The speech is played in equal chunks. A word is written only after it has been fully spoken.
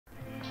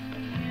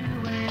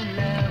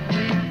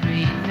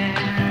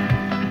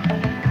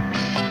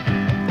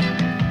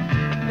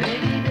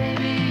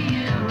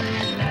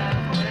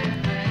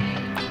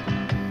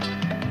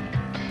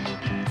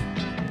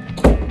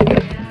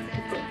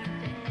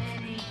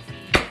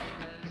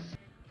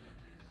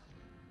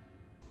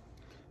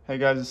Hey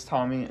guys, it's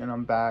Tommy and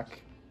I'm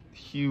back.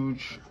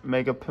 Huge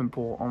mega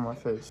pimple on my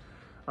face.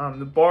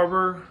 The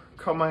barber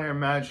cut my hair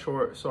mad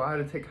short, so I had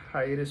to take a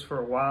hiatus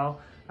for a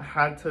while. I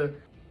had to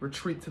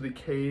retreat to the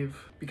cave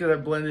because I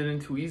blended in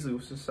too easily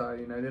with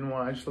society and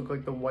I just look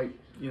like the white,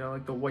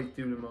 like the white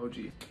dude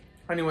emoji.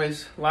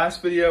 Anyways,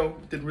 last video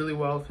did really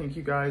well, thank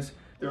you guys.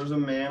 There was a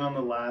man on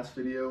the last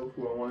video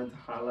who I wanted to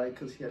highlight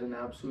because he had an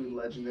absolutely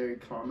legendary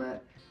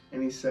comment.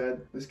 And he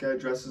said, this guy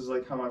dresses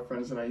like how my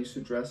friends and I used to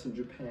dress in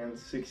Japan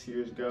 6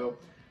 years ago.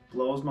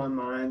 Blows my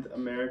mind.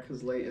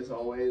 America's late as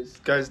always.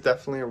 This guy's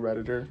definitely a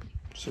Redditor,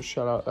 so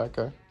shout out that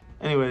guy.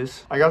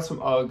 Anyways, I got some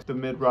Uggs, the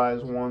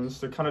mid-rise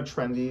ones. They're kind of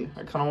trendy.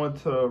 I kind of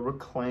wanted to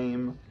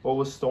reclaim what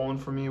was stolen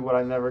from me, what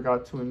I never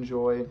got to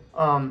enjoy.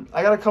 I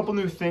got a couple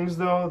new things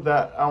though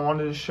that I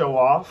wanted to show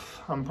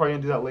off. I'm probably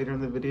gonna do that later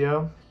in the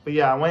video. But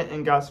yeah, I went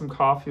and got some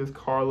coffee with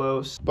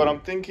Carlos. But I'm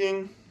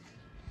thinking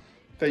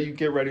that you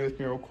get ready with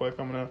me real quick.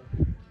 I'm gonna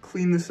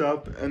clean this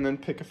up and then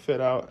pick a fit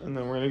out, and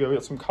then we're gonna go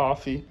get some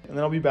coffee, and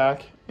then I'll be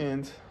back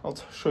and I'll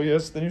show you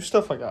guys the new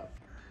stuff I got.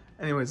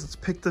 Anyways, let's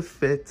pick the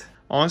fit.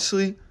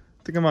 Honestly,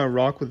 I think I might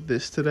rock with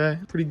this today.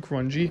 Pretty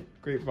grungy,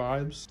 great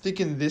vibes.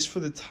 Thinking this for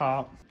the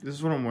top. This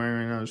is what I'm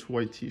wearing right now, just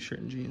white t-shirt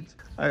and jeans.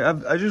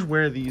 I just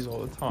wear these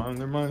all the time.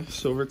 They're my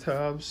silver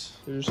tabs.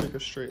 They're just like a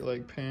straight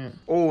leg pant.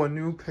 Oh, a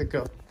new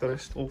pickup that I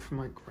stole from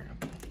my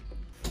grandpa.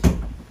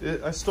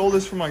 I stole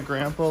this from my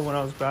grandpa when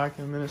I was back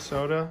in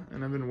Minnesota,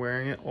 and I've been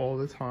wearing it all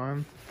the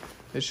time.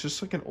 It's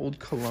just like an old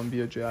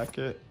Columbia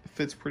jacket. It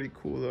fits pretty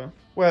cool though.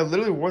 Wait, I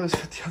literally wore this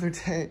the other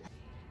day.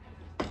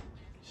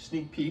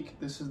 Sneak peek,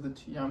 this is the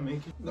tee I'm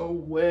making. No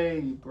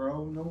way,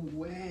 bro, no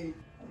way.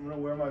 I'm gonna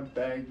wear my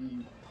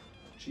baggy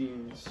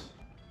jeans.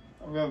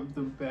 I've got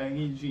the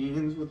baggy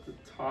jeans with the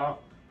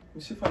top. Let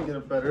me see if I can get a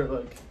better,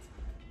 like,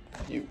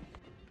 view.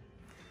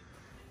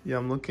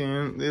 Yeah,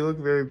 they look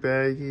very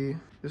baggy.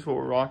 This is what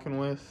we're rocking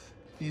with.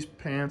 These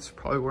pants,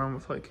 probably wear them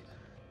with like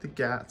the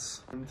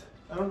Gats. And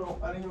I don't know,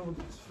 I didn't know what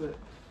these fit.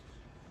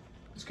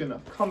 It's good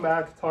enough. Come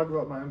back, talk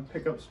about my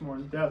pickups more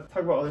in depth,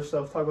 talk about other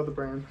stuff, talk about the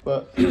brand.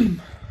 But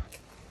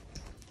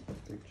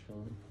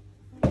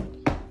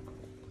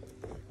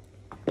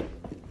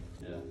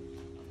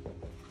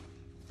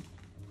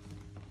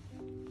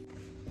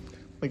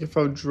like if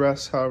I would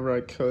dress however I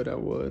could, I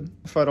would.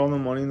 If I had all the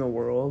money in the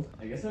world.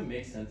 I guess it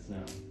makes sense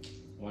now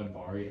why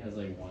Bari has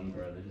like one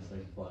bro that just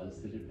like flies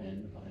to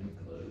Japan to find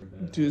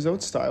clothes. Dude, is that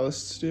what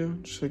stylists do?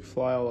 Just like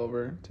fly all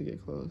over to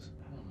get clothes?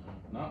 I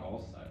don't know. Not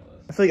all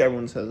stylists. I feel like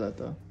everyone says that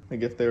though.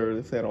 Like if they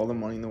had all the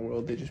money in the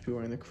world, they'd just be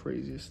wearing the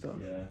craziest stuff.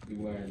 Yeah, be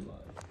wearing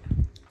like.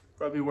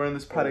 Probably wearing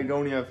this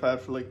Patagonia I've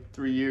had for like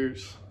 3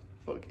 years.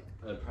 Fuck it.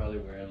 I'd probably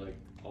wear like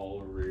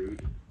all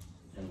Root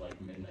and like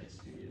Midnight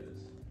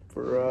Studios.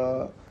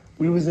 For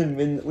we was in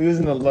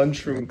the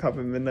lunchroom cup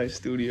in Midnight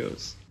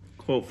Studios.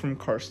 Quote from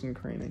Carson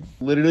Craning.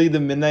 Literally the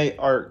Midnight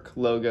Arc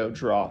logo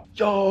dropped.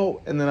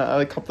 Yo! And then I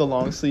like cupped the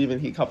long sleeve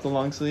and he cupped the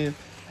long sleeve.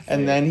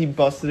 And then he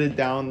busted it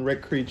down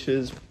Rick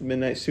Creech's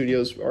Midnight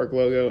Studios Arc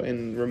logo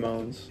in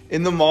Ramones.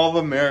 In the Mall of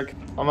America.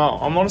 I'm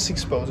honestly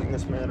exposing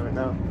this man right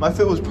now. My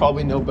fit was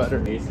probably no better.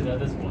 I used to know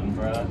this one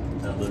bro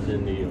that lived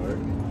in New York.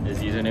 His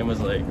username was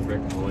like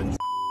Rick Woods.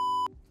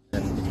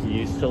 And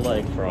he used to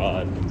like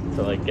fraud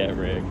to like get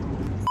Rick.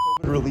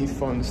 Relief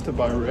funds to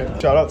buy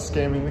Rick. Shout out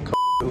scamming the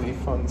relief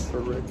funds for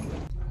Rick.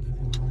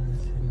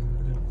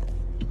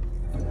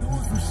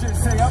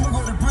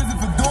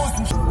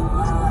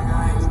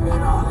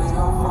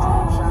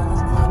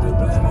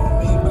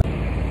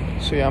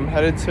 So yeah, I'm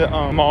headed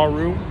to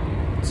Maru.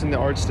 It's in the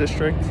Arts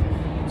District.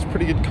 It's a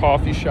pretty good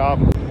coffee shop.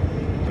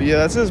 But yeah,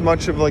 that's as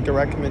much of like a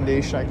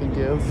recommendation I can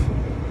give.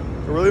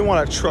 I really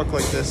want a truck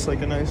like this,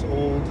 like a nice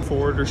old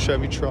Ford or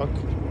Chevy truck.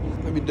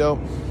 That'd be dope.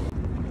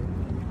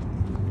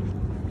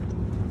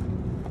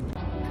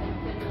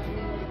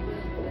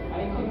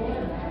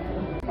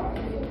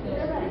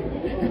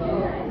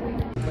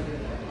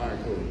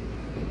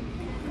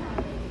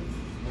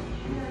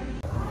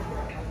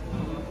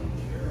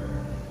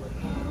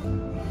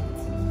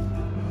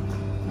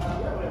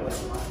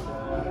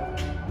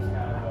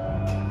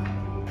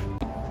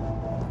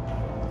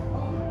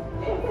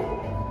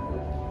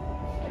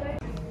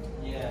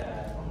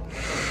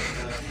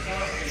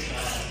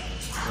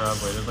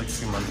 I've waited like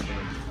 2 months for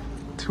them.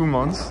 2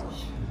 months?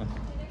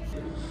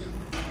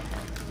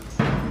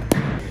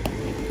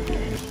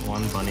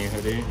 One bunny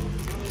hoodie.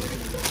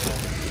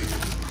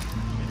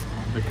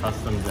 The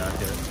custom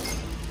jacket.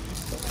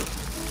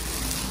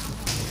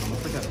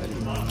 Almost like a hoodie.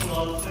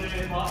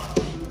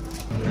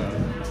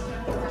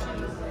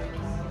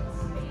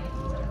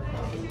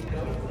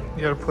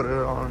 You gotta put it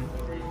on.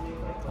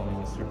 Tell me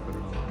Mr. Put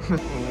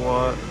it on.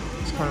 What?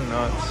 It's kind of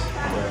nuts.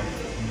 Yeah.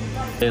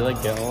 They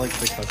like get all like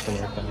the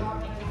customer thing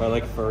by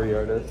like furry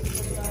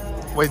artists.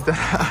 Wait, that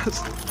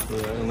has.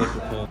 Yeah, and like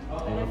Japan. I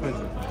don't know if it's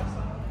Japan.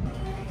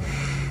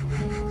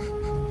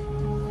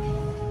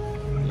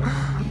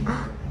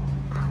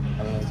 I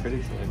don't know, it's pretty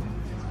exciting.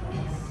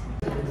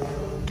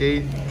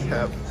 Gate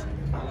kept.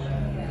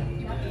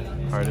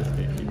 Hardest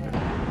gatekeeper.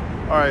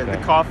 All right, Okay.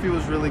 the coffee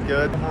was really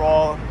good.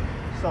 Overall,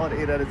 solid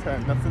 8 out of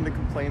 10. Nothing to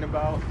complain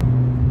about.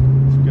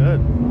 It's good.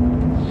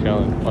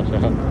 Chilling. Watch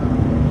out.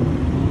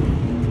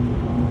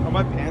 Are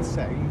my pants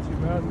sagging too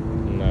bad?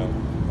 No.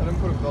 I didn't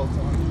put a belt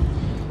on.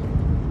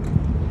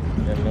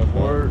 Yeah, no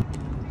Or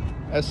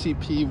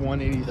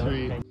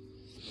SCP-183.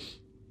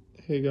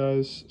 Hey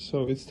guys,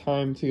 so it's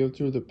time to go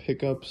through the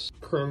pickups.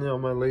 Currently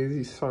on my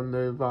lazy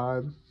Sunday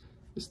vibe.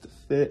 Just to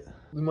fit.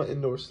 These are my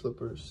indoor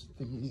slippers,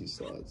 the Yeezy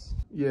slides.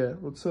 Yeah,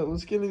 let's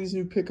get into these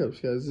new pickups,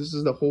 guys. This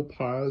is the whole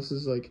pile. This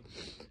is like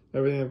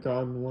everything I've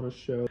gotten and want to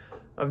show.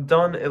 I've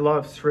done a lot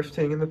of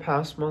thrifting in the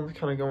past month,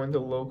 kind of going to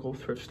local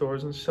thrift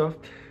stores and stuff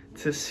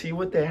to see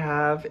what they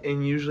have,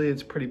 and usually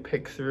it's pretty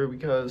pick through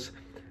because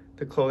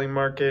the clothing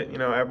market, you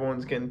know,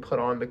 everyone's getting put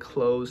on to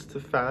clothes, to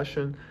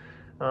fashion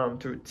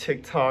through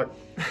TikTok.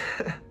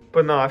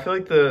 But no, I feel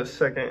like the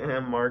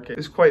secondhand market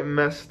is quite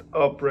messed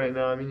up right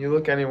now. I mean, you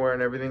look anywhere and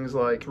everything's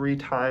like 3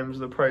 times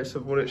the price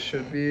of what it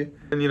should be.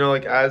 And you know,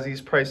 like as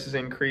these prices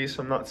increase,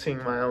 I'm not seeing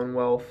my own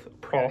wealth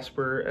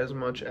prosper as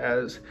much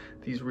as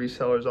these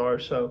resellers are.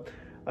 So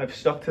I've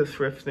stuck to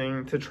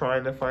thrifting, to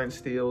trying to find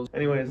steals.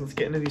 Anyways, let's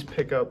get into these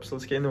pickups.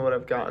 Let's get into what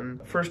I've gotten.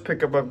 First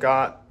pickup I've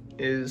got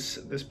is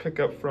this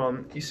pickup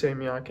from Issey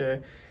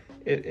Miyake.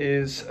 It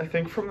is, I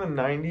think, from the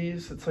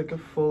 90s. It's like a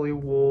fully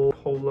wool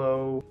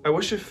polo. I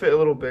wish it fit a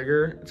little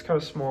bigger. It's kind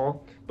of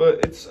small,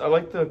 but I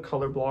like the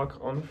color block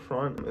on the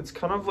front. It's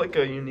kind of like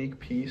a unique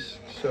piece,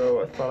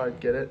 so I thought I'd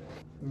get it.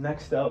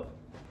 Next up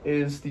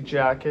is the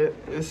jacket.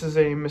 This is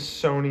a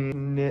Missoni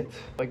knit,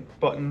 like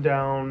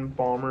button-down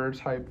bomber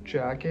type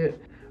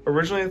jacket.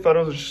 Originally, I thought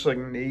it was just like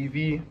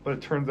navy, but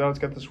it turns out it's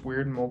got this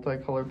weird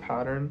multicolored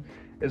pattern,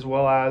 as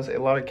well as a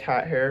lot of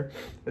cat hair.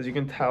 As you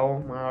can tell,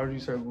 my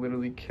allergies are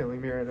literally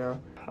killing me right now.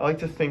 I like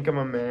to think I'm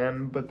a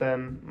man, but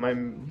then my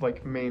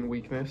like main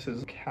weakness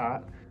is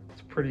cat.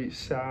 It's pretty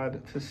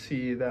sad to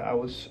see that I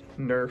was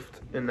nerfed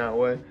in that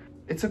way.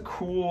 It's a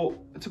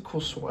cool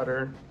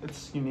sweater.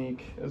 It's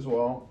unique as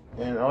well,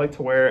 and I like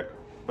to wear it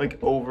like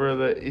over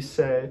the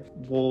Issey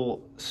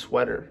wool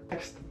sweater.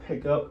 Next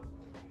pickup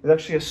is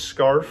actually a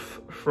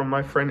scarf from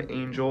my friend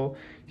Angel.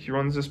 He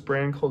runs this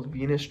brand called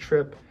Venus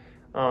Trip.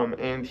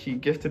 And he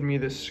gifted me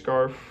this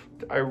scarf.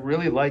 I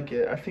really like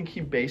it. I think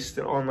he based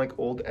it on like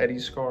old Eddie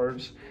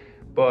scarves,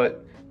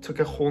 but took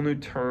a whole new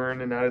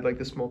turn and added like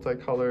this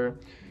multicolor,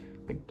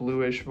 like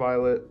bluish,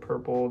 violet,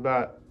 purple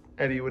that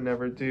Eddie would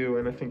never do.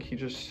 And I think he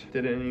just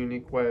did it in a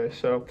unique way.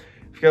 So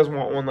if you guys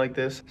want one like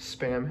this,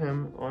 spam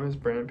him on his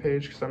brand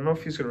page because I don't know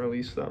if he's gonna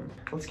release them.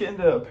 Let's get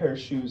into a pair of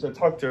shoes. I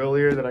talked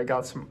earlier that I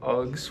got some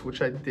Uggs,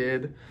 which I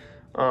did.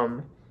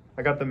 I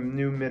got the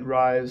new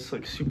mid-rise,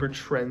 like super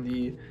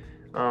trendy.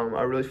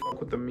 I really fuck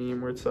with the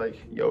meme where it's like,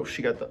 yo,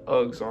 she got the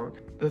Uggs on.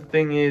 The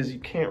thing is, you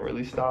can't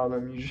really style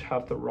them, you just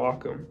have to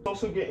rock them.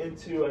 Also get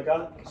into, I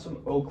got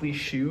some Oakley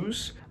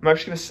shoes. I'm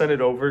actually gonna send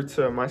it over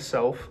to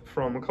myself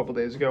from a couple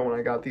days ago when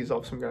I got these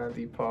off some guy on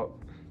Depop.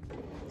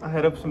 I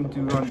hit up some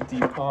dude on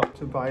Depop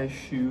to buy his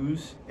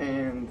shoes,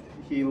 and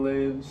he's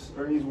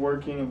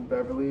working in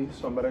Beverly,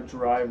 so I'm about to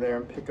drive there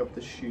and pick up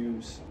the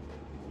shoes.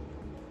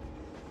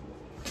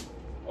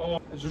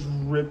 Oh, it's just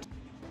ripped.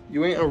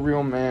 You ain't a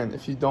real man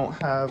if you don't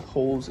have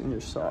holes in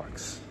your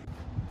socks.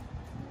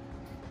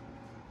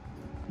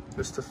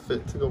 Just to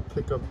fit to go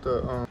pick up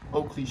the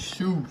Oakley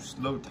shoes,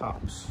 low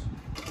tops.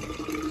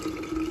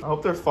 I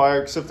hope they're fire,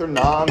 because if they're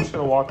not, I'm just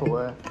gonna walk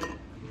away.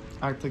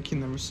 Act like he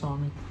never saw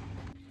me.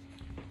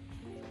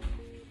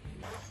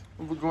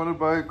 We're going to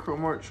buy a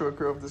Cromart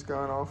trucker of this guy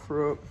on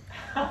offer up.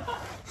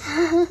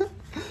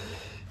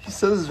 He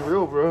says it's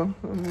real, bro.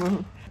 I don't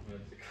know.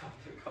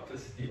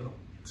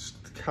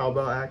 Just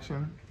cowbell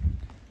action.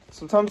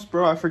 Sometimes,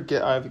 bro, I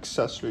forget I have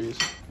accessories.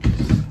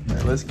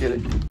 Alright, let's get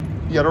it.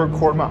 You gotta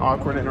record my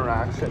awkward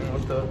interaction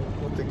with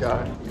the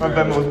guy. My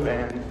Venmo's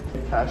banned.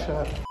 Cash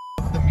App.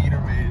 The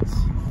meter maids.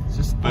 It's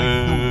just like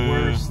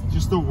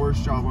the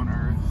worst job on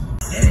earth.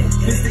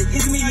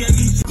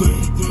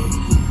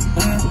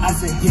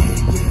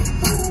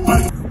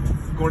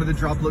 Going to the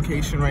drop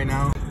location right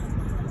now.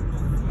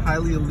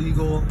 Highly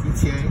illegal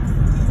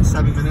ETA.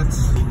 7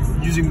 minutes.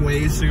 Using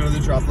Waze to go to the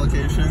drop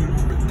location.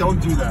 Don't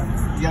do that.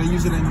 You gotta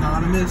use an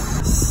anonymous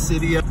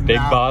city. Big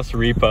Boss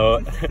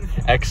Repo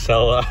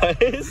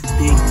XLIs.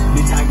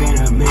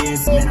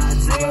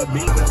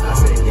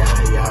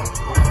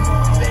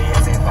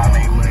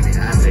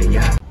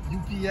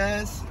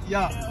 UPS,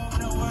 yeah.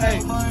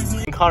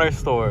 Hey. Connor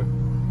store.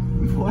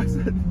 What is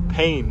it?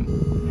 Pain.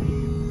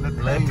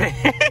 Pain.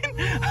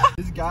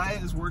 This guy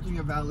is working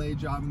a valet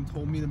job and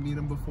told me to meet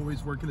him before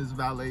he's working his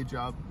valet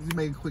job. He's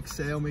gonna make a quick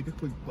sale, make a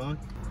quick buck.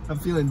 I'm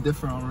feeling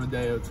different on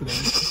Rodeo today.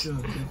 I'm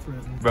feeling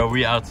different. Bro,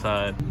 we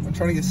outside. I'm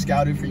trying to get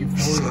scouted for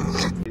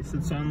Euphoria. It's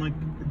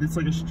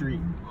like a street.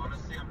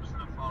 Honestly, I'm just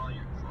gonna follow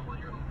your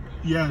location.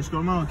 Yeah, just go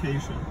to my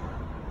location.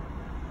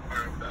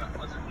 Alright,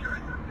 let's enjoy your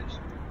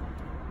location.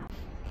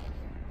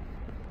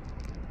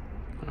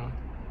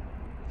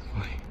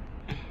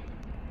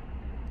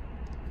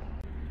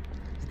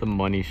 It's the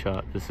money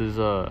shot. This is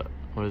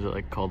what is it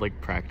like called? Like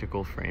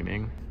practical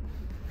framing.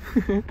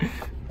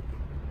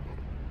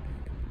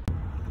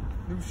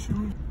 New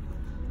shoes.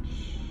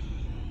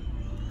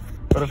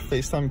 Gotta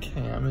FaceTime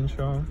Cam and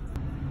show him.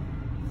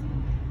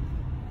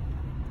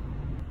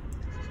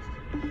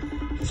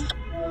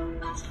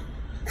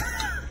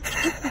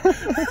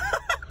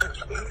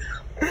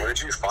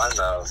 Where'd you find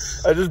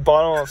those? I just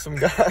bought them off some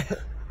guy.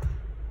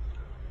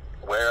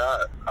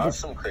 Where at? I have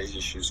some crazy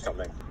shoes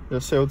coming. Yo,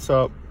 say what's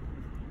up.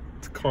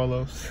 It's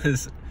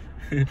Carlos.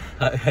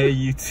 Hey,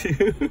 you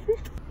too.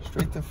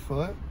 Straight to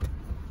foot.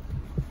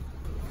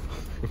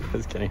 I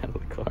was getting out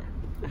of the car.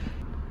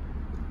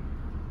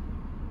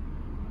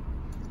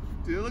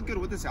 Do they look good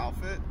with this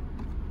outfit?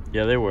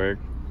 Yeah, they work.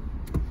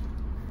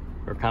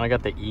 We're kind of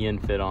got the Ian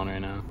fit on right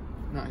now.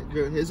 Nah,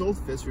 dude, his old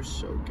fits were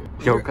so good.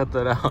 Yo, cut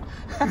that out.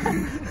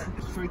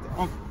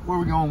 Where are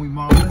we going? We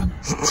modeling?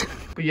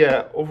 But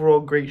yeah,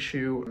 overall great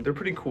shoe. They're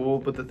pretty cool,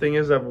 but the thing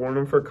is I've worn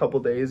them for a couple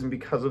days, and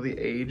because of the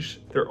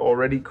age, they're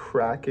already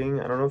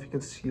cracking. I don't know if you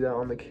can see that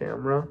on the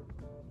camera.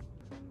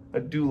 I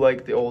do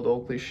like the old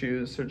Oakley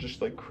shoes. They're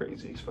just like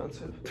crazy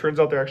expensive. Turns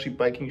out they're actually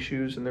biking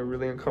shoes and they're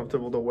really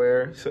uncomfortable to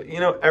wear. So, you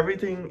know,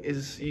 everything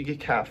is, you get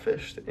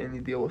catfished and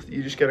you deal with it.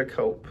 You just gotta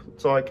cope.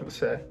 That's all I can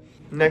say.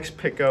 Next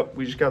pickup,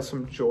 we just got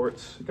some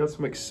jorts. We got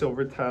some like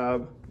silver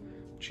tab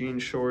jean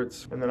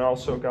shorts. And then I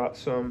also got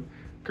some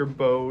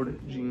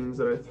Gerbode jeans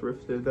that I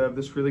thrifted. They have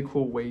this really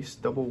cool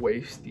waist, double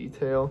waist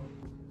detail.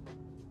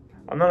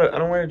 I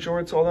don't wear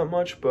jorts all that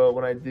much, but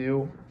when I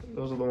do,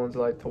 those are the ones I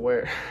like to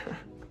wear.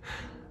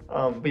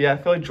 But yeah, I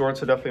feel like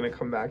jorts are definitely gonna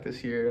come back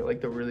this year, like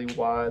the really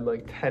wide,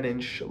 like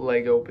 10-inch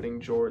leg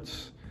opening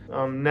jorts.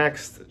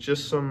 Next,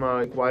 just some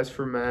Wise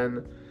for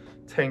Men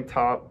tank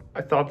top.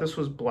 I thought this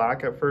was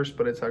black at first,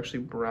 but it's actually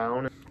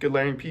brown. Good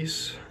layering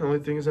piece. The only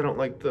thing is I don't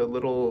like the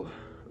little,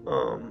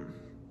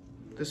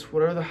 this,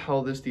 whatever the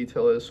hell this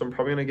detail is, so I'm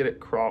probably gonna get it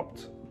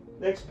cropped.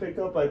 Next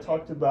pickup I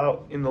talked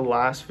about in the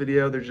last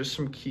video, they're just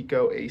some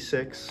Kiko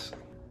Asics.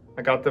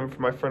 I got them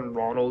from my friend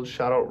Ronald.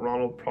 Shout out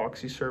Ronald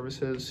Proxy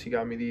Services. He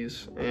got me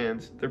these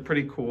and they're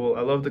pretty cool.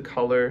 I love the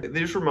color. They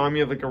just remind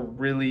me of like a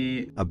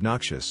really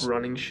obnoxious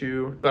running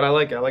shoe, but I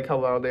like how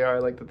loud they are. I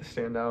like that they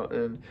stand out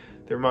and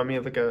they remind me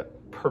of like a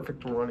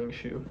perfect running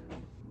shoe.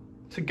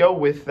 To go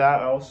with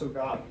that, I also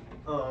got,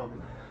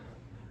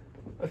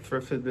 I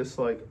thrifted this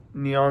like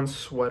neon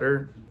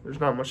sweater. There's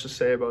not much to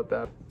say about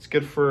that. It's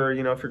good for,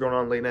 you know, if you're going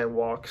on late night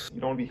walks.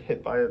 You don't want to be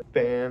hit by a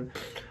van.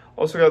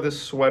 Also got this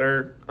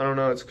sweater. I don't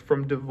know, it's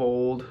from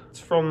DeVold. It's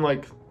from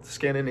like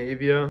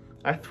Scandinavia.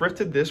 I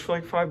thrifted this for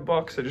like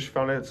 $5. I just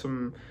found it at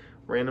some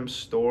random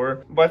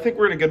store. But I think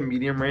we're in a good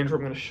medium range where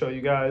I'm gonna show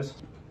you guys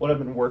what I've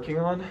been working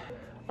on.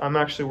 I'm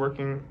actually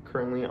working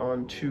currently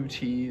on 2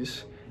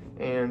 tees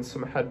and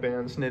some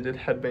headbands, knitted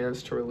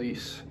headbands to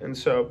release. And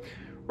so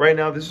right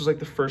now, this is like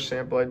the first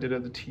sample I did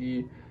of the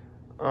tee.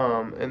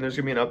 And there's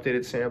gonna be an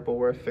updated sample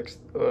where I fixed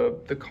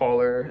the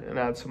collar and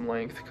add some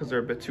length because they're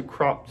a bit too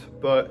cropped.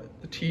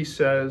 But the tee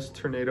says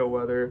tornado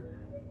weather.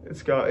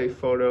 It's got a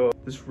photo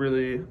of this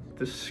really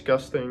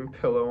disgusting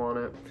pillow on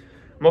it.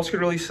 I'm also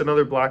gonna release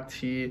another black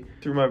tee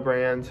through my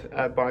brand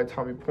at By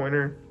Tommy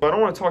Pointer. But I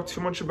don't wanna talk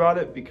too much about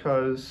it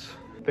because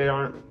they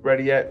aren't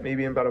ready yet.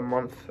 Maybe in about a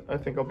month, I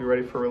think I'll be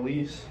ready for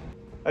release.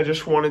 I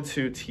just wanted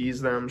to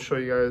tease them, show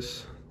you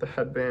guys the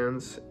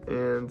headbands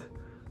and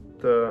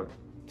the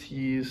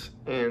tees,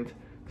 and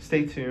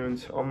stay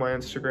tuned on my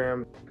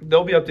Instagram.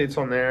 There'll be updates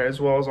on there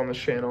as well as on the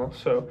channel,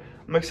 so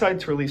I'm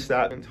excited to release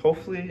that and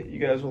hopefully you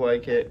guys will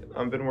like it.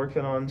 I've been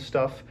working on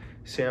stuff,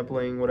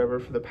 sampling, whatever,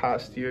 for the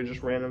past year,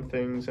 just random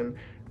things, and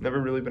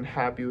never really been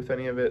happy with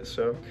any of it,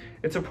 so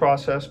it's a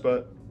process,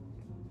 but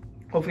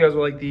hopefully you guys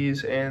will like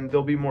these and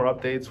there'll be more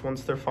updates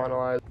once they're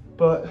finalized.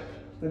 But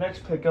the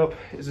next pickup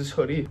is this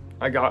hoodie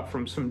I got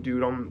from some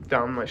dude on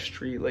down my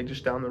street, like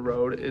just down the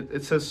road.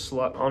 It says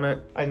slut on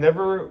it. I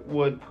never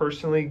would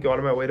personally go out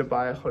of my way to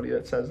buy a hoodie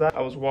that says that.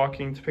 I was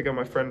walking to pick up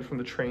my friend from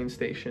the train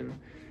station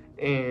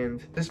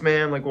and this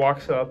man like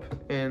walks up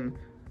and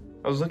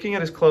I was looking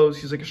at his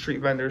clothes. He's like a street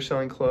vendor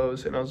selling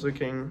clothes and I was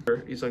looking,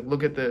 he's like,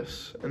 look at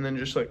this. And then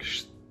just like,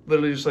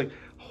 literally just like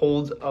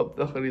holds up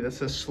the hoodie that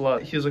says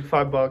slut. He was like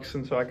 $5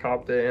 and so I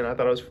copped it and I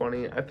thought it was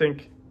funny.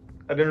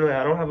 I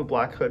don't have a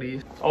black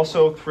hoodie.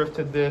 Also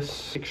thrifted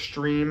this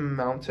Extreme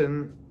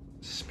Mountain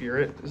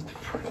Spirit is the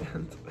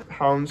brand.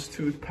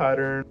 Houndstooth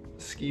pattern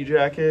ski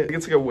jacket. I think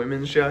it's like a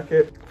women's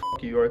jacket.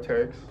 Fuck you,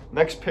 Arc'teryx.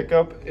 Next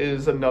pickup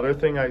is another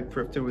thing I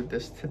thrifted with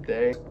this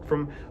today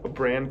from a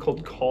brand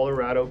called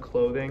Colorado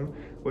Clothing,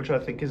 which I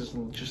think is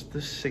just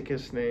the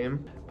sickest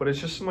name. But it's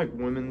just some like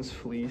women's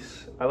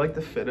fleece. I like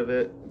the fit of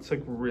it. It's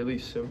like really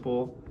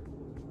simple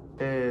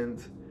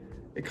and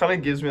it kind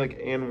of gives me like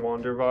Ann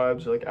Wander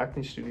vibes, or like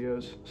Acne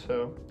Studios.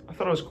 So I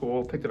thought it was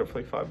cool. Picked it up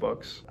for like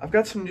 $5. I've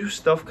got some new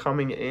stuff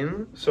coming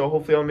in, so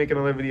hopefully I'll make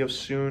another video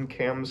soon.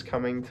 Cam's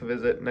coming to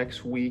visit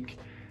next week.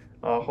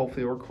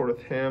 Hopefully I'll record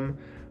with him.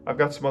 I've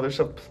got some other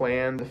stuff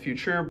planned in the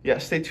future. Yeah,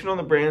 stay tuned on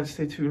the brand.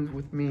 Stay tuned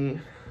with me.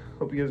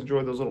 Hope you guys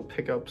enjoyed those little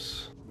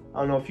pickups. I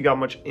don't know if you got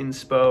much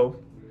inspo,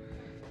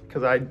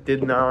 because I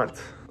did not.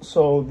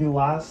 So the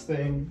last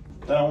thing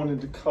that I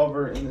wanted to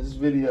cover in this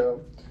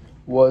video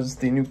was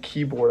the new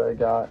keyboard I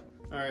got.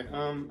 Alright,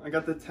 I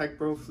got the Tech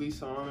Bro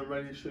fleece on. I'm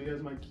ready to show you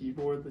guys my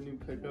keyboard, the new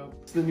pickup.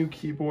 It's the new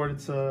keyboard.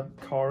 It's a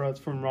Kara. It's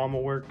from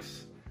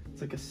RamaWorks.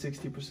 It's like a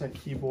 60%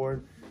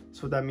 keyboard.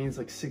 So what that means,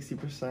 like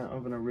 60%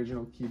 of an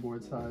original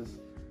keyboard size.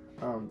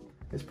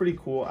 It's pretty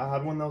cool. I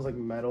had one that was like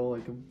metal,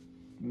 like a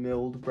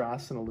milled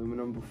brass and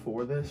aluminum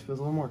before this. It was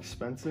a little more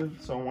expensive,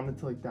 so I wanted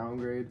to like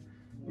downgrade,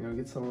 you know,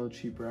 get something a little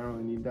cheaper. I don't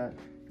really need that.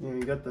 You know,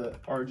 you got the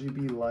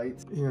RGB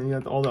lights. You know, you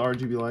got all the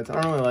RGB lights.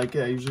 I don't really like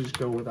it. I usually just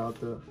go without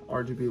the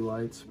RGB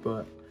lights,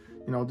 but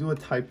you know, I'll do a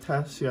type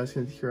test so you guys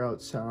can hear how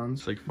it sounds.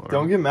 It's like far.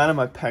 Don't get mad at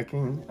my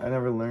pecking. I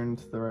never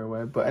learned the right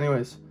way. But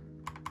anyways,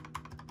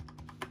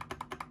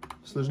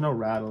 so there's no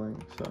rattling,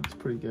 so it's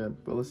pretty good.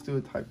 But let's do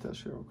a type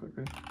test here real quick,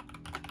 right?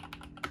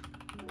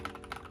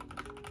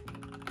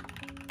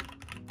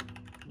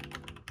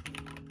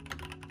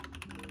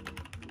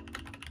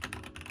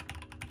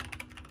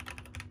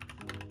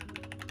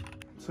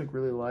 It's like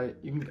really light.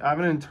 I have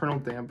an internal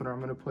dampener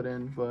I'm gonna put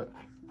in, but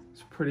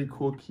it's a pretty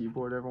cool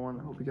keyboard, everyone.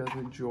 I hope you guys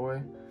enjoy.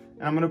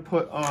 And I'm gonna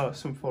put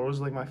some photos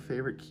of like my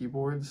favorite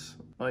keyboards,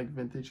 like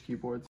vintage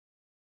keyboards.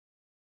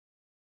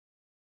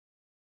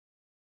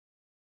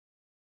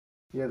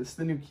 Yeah, this is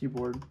the new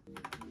keyboard.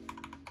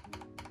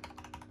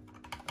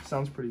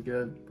 Sounds pretty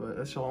good, but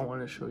that's all I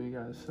wanted to show you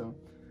guys. So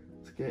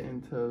let's get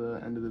into the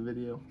end of the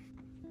video.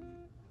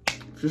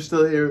 If you're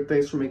still here,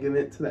 thanks for making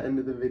it to the end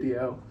of the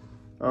video.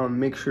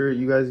 Make sure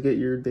you guys get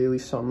your daily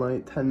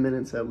sunlight, 10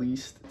 minutes at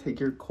least. Take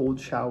your cold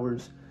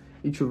showers,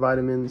 eat your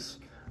vitamins,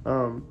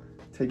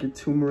 take your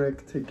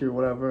turmeric, take your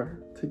whatever,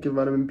 take your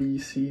vitamin B,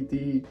 C,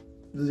 D,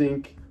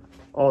 zinc,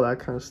 all that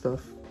kind of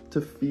stuff to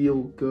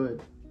feel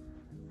good.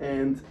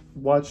 And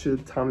watch your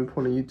Tommy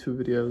Pointer YouTube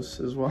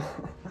videos as well.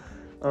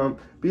 But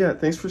yeah,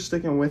 thanks for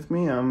sticking with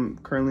me. I'm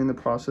currently in the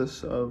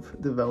process of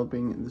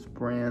developing this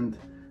brand,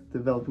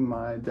 developing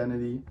my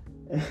identity,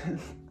 and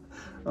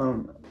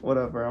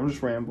whatever. I'm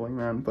just rambling,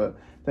 man. But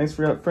thanks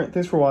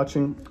for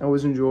watching. I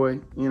always enjoy,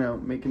 you know,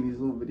 making these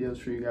little videos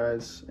for you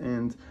guys,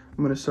 and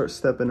I'm gonna start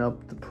stepping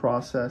up the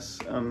process.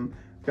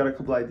 Got a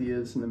couple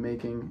ideas in the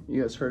making.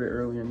 You guys heard it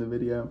earlier in the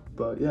video,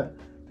 but yeah.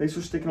 Thanks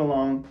for sticking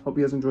along. Hope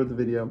you guys enjoyed the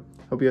video.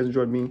 Hope you guys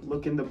enjoyed me.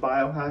 Look into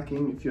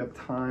biohacking if you have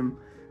time,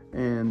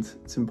 and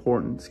it's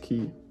important. It's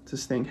key to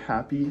staying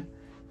happy.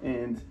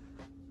 And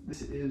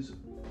this is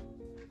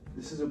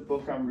a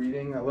book I'm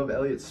reading. I love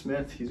Elliott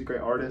Smith. He's a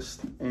great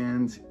artist,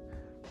 and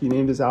he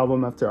named his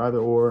album after Either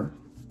Or,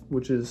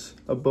 which is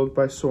a book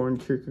by Soren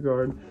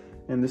Kierkegaard.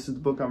 And this is the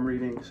book I'm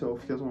reading. So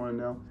if you guys want to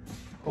know,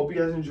 hope you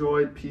guys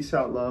enjoyed. Peace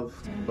out, love.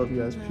 Love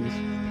you guys. Peace.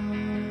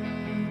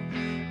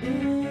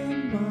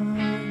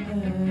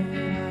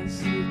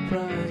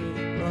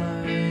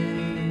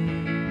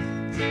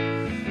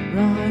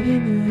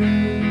 Riding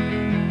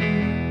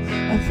in,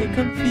 I think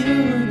I'm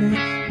feeling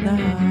it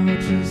now,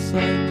 just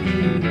like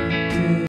you.